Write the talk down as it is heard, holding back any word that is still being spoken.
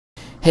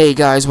Hey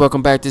guys,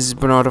 welcome back. This is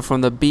Bernardo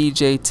from the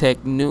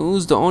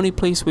BJTechNews, the only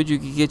place where you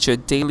can get your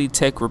daily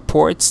tech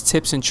reports,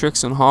 tips and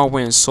tricks on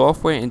hardware and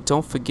software, and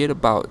don't forget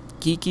about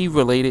geeky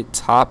related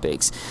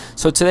topics.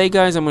 So today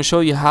guys, I'm going to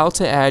show you how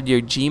to add your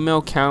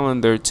Gmail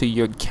calendar to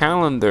your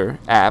calendar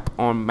app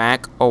on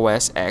Mac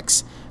OS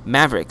X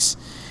Mavericks.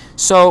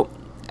 So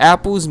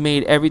Apple's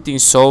made everything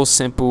so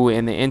simple,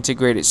 and they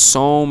integrated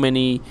so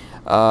many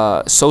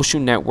social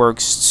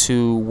networks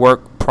to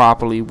work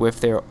properly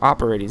with their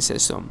operating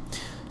system.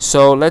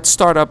 So let's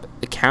start up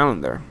the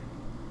calendar.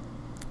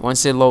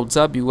 Once it loads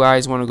up, you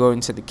guys want to go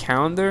into the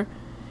calendar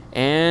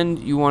and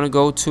you want to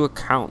go to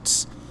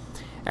accounts.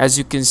 As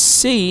you can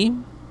see,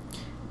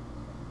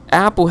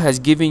 Apple has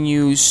given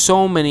you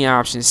so many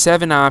options,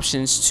 7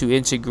 options to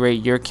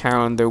integrate your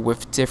calendar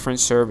with different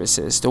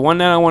services. The one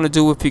that I want to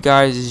do with you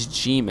guys is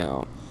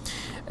Gmail.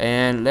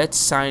 And let's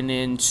sign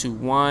in to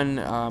one.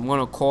 I'm going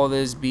to call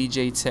this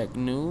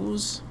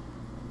BJTechNews.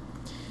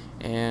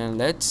 And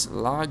let's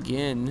log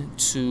in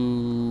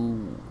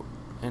to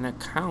an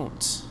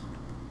account.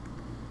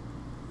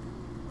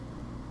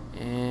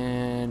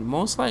 And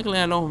most likely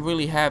I don't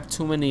really have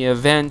too many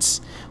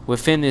events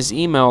within this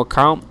email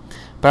account,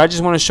 but I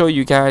just want to show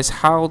you guys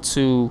how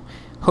to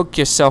hook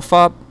yourself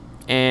up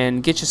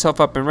and get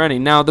yourself up and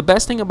running. Now the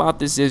best thing about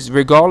this is,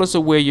 regardless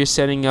of where you're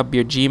setting up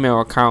your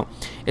Gmail account,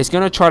 it's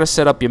going to try to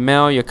set up your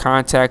mail, your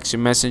contacts, your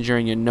messenger,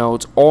 and your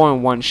notes all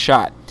in one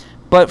shot.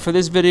 But for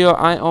this video,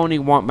 I only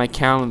want my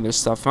calendar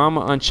stuff. I'm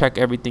going to uncheck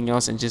everything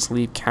else and just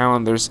leave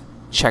calendars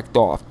checked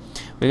off.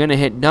 We're going to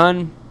hit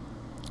done.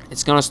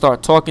 It's going to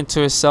start talking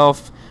to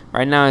itself.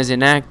 Right now it's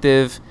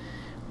inactive.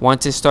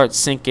 Once it starts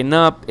syncing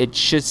up, it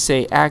should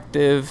say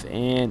active,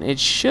 and it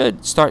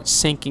should start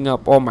syncing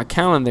up all my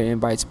calendar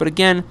invites. But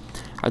again,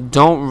 I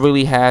don't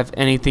really have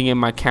anything in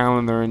my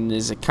calendar in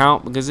this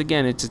account because,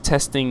 again, it's a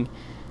testing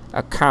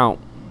account.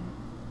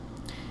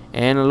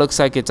 And it looks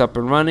like it's up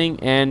and running,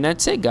 and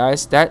that's it,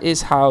 guys. That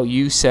is how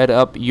you set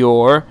up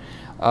your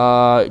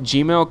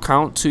Gmail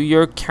account to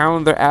your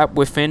calendar app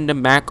within the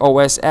Mac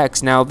OS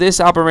X. Now this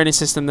operating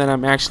system that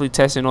I'm actually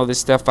testing all this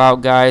stuff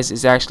out, guys,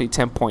 is actually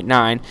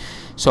 10.9.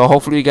 So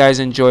hopefully you guys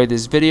enjoyed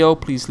this video.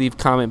 Please leave a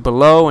comment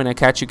below, and I'll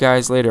catch you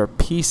guys later.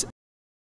 Peace